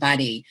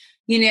everybody.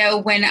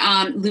 When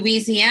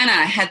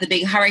Louisiana had the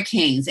big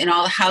hurricanes and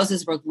all the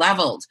houses were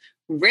leveled,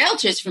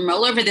 realtors from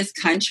all over this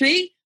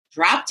country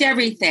dropped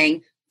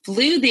everything,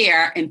 flew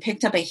there, and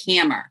picked up a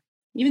hammer.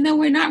 Even though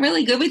we're not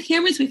really good with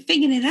hammers, we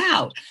figured it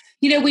out.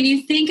 When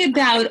you think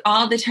about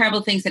all the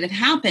terrible things that have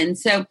happened.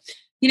 So,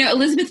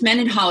 Elizabeth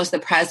Mendenhall was the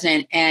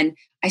president, and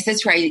I said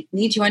to her, I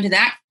need you under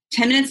that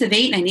 10 minutes of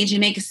 8, and I need you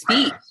to make a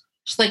speech.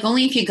 She's like,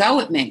 only if you go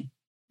with me.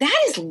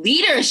 That is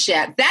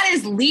leadership. That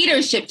is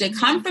leadership, to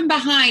come from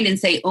behind and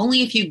say,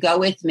 only if you go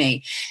with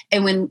me.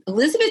 And when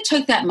Elizabeth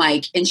took that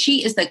mic, and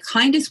she is the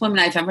kindest woman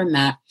I've ever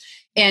met,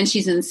 and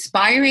she's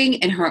inspiring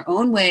in her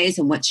own ways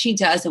and what she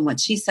does and what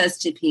she says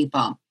to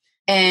people.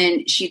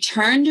 And she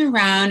turned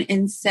around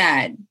and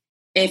said,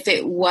 if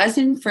it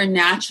wasn't for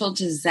natural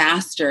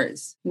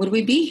disasters, would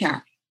we be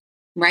here?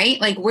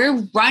 Right? Like,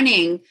 we're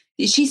running.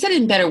 She said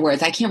it in better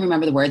words. I can't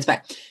remember the words,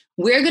 but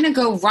we're going to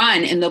go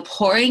run in the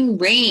pouring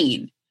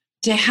rain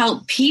to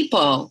help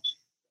people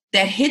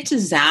that hit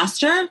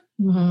disaster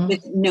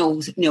with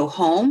no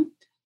home,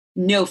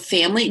 no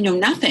family, no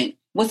nothing.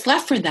 What's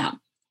left for them,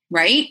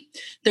 right?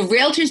 The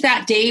realtors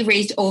that day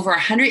raised over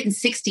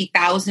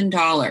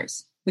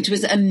 $160,000, which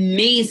was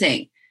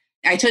amazing.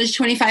 I told you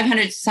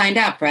 2,500 signed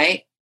up,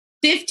 right?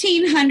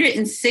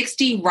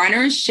 1,560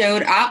 runners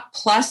showed up,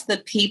 plus the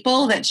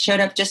people that showed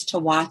up just to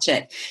watch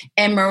it.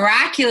 And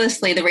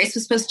miraculously, the race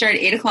was supposed to start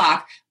at 8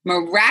 o'clock.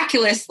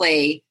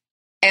 Miraculously,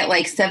 at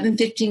like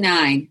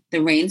 7:59, the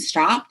rain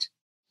stopped.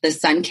 The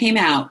sun came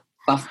out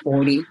for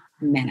 40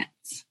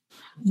 minutes.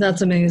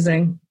 That's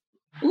amazing.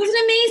 It was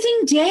an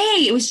amazing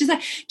day. It was just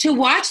like to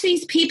watch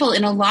these people,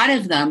 and a lot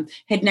of them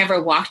had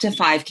never walked a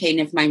 5K,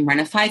 never mind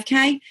run a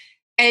 5K.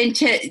 And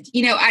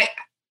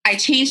I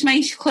changed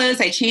my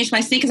clothes. I changed my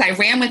sneakers. I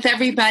ran with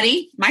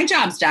everybody. My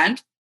job's done.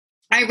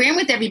 I ran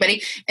with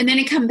everybody, and then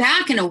I come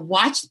back and I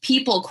watched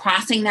people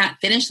crossing that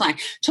finish line,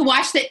 to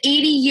watch the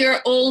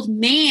 80-year-old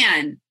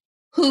man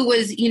who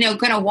was, going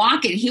to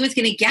walk it. He was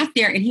going to get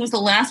there, and he was the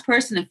last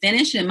person to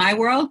finish. And in my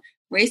world,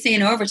 racing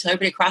it over till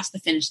everybody crossed the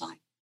finish line.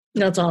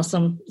 That's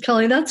awesome.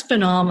 Kelly, that's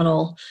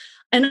phenomenal.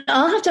 And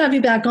I'll have to have you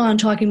back on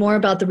talking more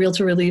about the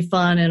Realtor Relief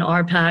Fund and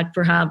RPAC,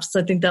 perhaps.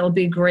 I think that would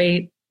be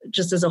great,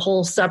 just as a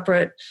whole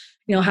separate,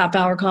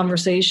 half-hour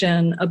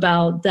conversation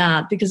about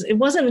that, because it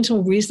wasn't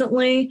until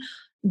recently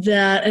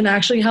that, and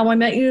actually how I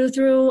met you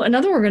through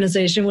another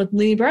organization with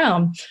Lee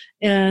Brown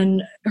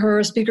and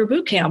her speaker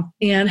boot camp,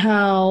 and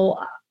how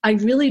I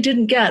really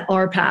didn't get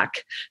RPAC.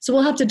 So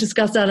we'll have to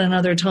discuss that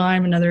another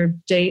time, another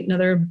date,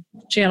 another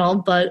channel,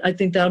 but I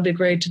think that would be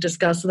great to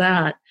discuss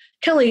that.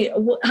 Kelly,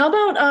 how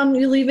about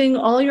you leaving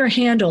all your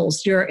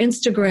handles, your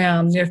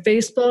Instagram, your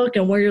Facebook,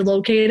 and where you're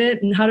located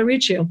and how to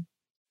reach you?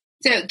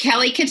 So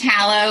Kelly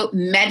Catallo,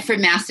 Medford,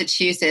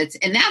 Massachusetts.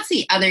 And that's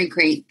the other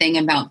great thing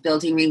about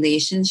building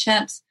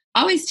relationships.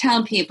 Always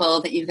tell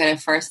people that you've got a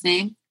first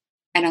name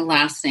and a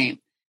last name.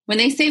 When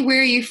they say,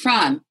 where are you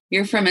from?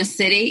 you're from a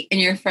city, and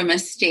you're from a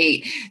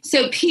state.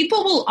 So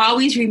people will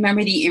always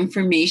remember the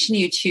information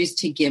you choose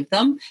to give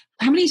them.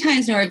 How many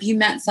times, Nora, have you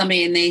met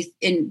somebody and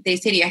they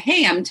say to you,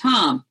 hey, I'm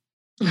Tom.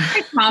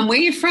 Hi, Tom, where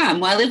are you from?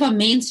 Well, I live on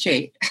Main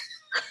Street.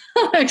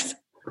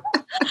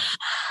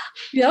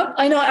 Yep,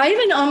 I know. I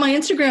even on my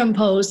Instagram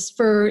posts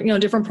for,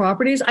 different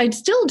properties, I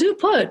still do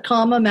put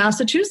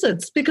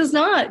Massachusetts, because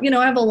I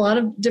have a lot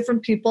of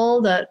different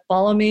people that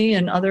follow me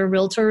and other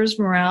realtors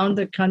from around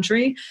the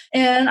country.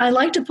 And I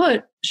like to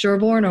put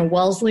Sherborne or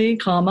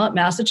Wellesley,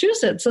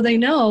 Massachusetts, so they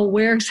know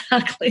where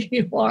exactly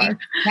you are.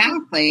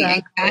 Exactly.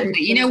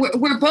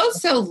 We're both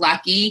so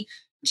lucky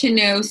to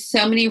know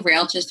so many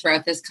realtors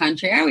throughout this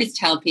country. I always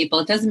tell people,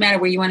 it doesn't matter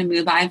where you want to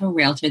move. I have a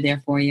realtor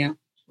there for you.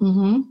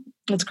 Mm-hmm.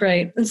 That's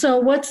great. And so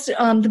what's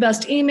the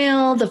best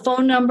email, the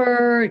phone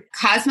number?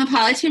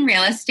 Cosmopolitan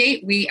Real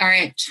Estate. We are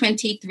at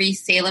 23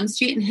 Salem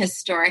Street in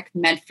historic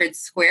Medford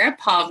Square.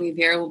 Paul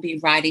Revere will be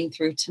riding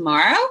through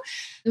tomorrow.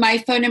 My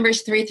phone number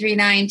is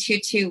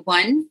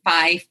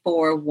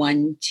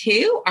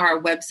 339-221-5412. Our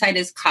website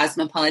is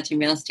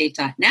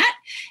cosmopolitanrealestate.net.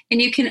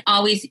 And you can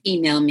always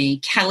email me,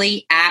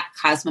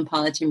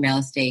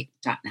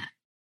 Kelly@cosmopolitanrealestate.net.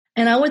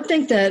 And I would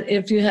think that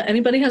if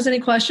anybody has any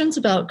questions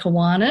about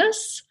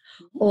Kiwanis,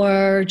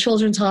 or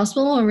Children's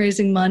Hospital and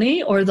raising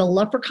money, or the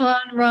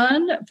Leprechaun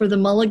Run for the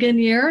Mulligan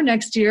year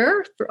next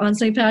year on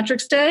St.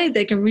 Patrick's Day,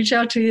 they can reach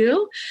out to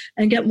you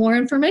and get more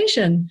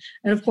information.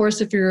 And of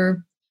course, if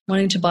you're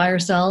wanting to buy or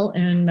sell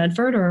in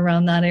Medford or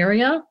around that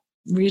area,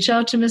 reach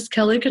out to Miss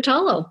Kelly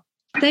Catallo.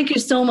 Thank you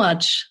so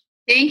much.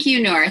 Thank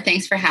you, Nora.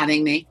 Thanks for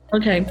having me.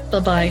 Okay,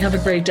 bye-bye. Have a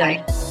great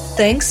day. Bye.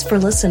 Thanks for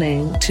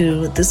listening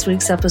to this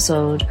week's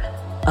episode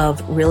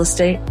of Real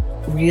Estate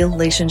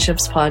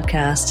Relationships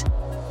Podcast.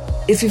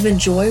 If you've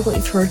enjoyed what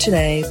you've heard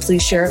today,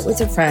 please share it with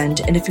a friend.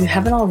 And if you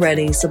haven't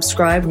already,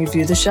 subscribe and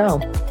review the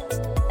show.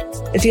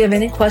 If you have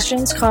any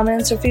questions,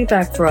 comments, or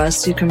feedback for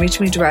us, you can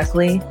reach me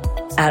directly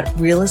at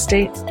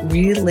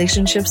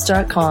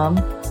realestaterelationships.com.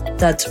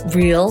 That's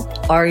real,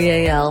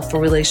 REAL for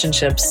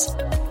relationships,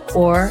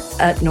 or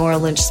at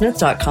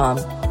noralynchsmith.com.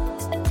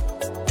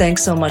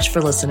 Thanks so much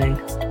for listening.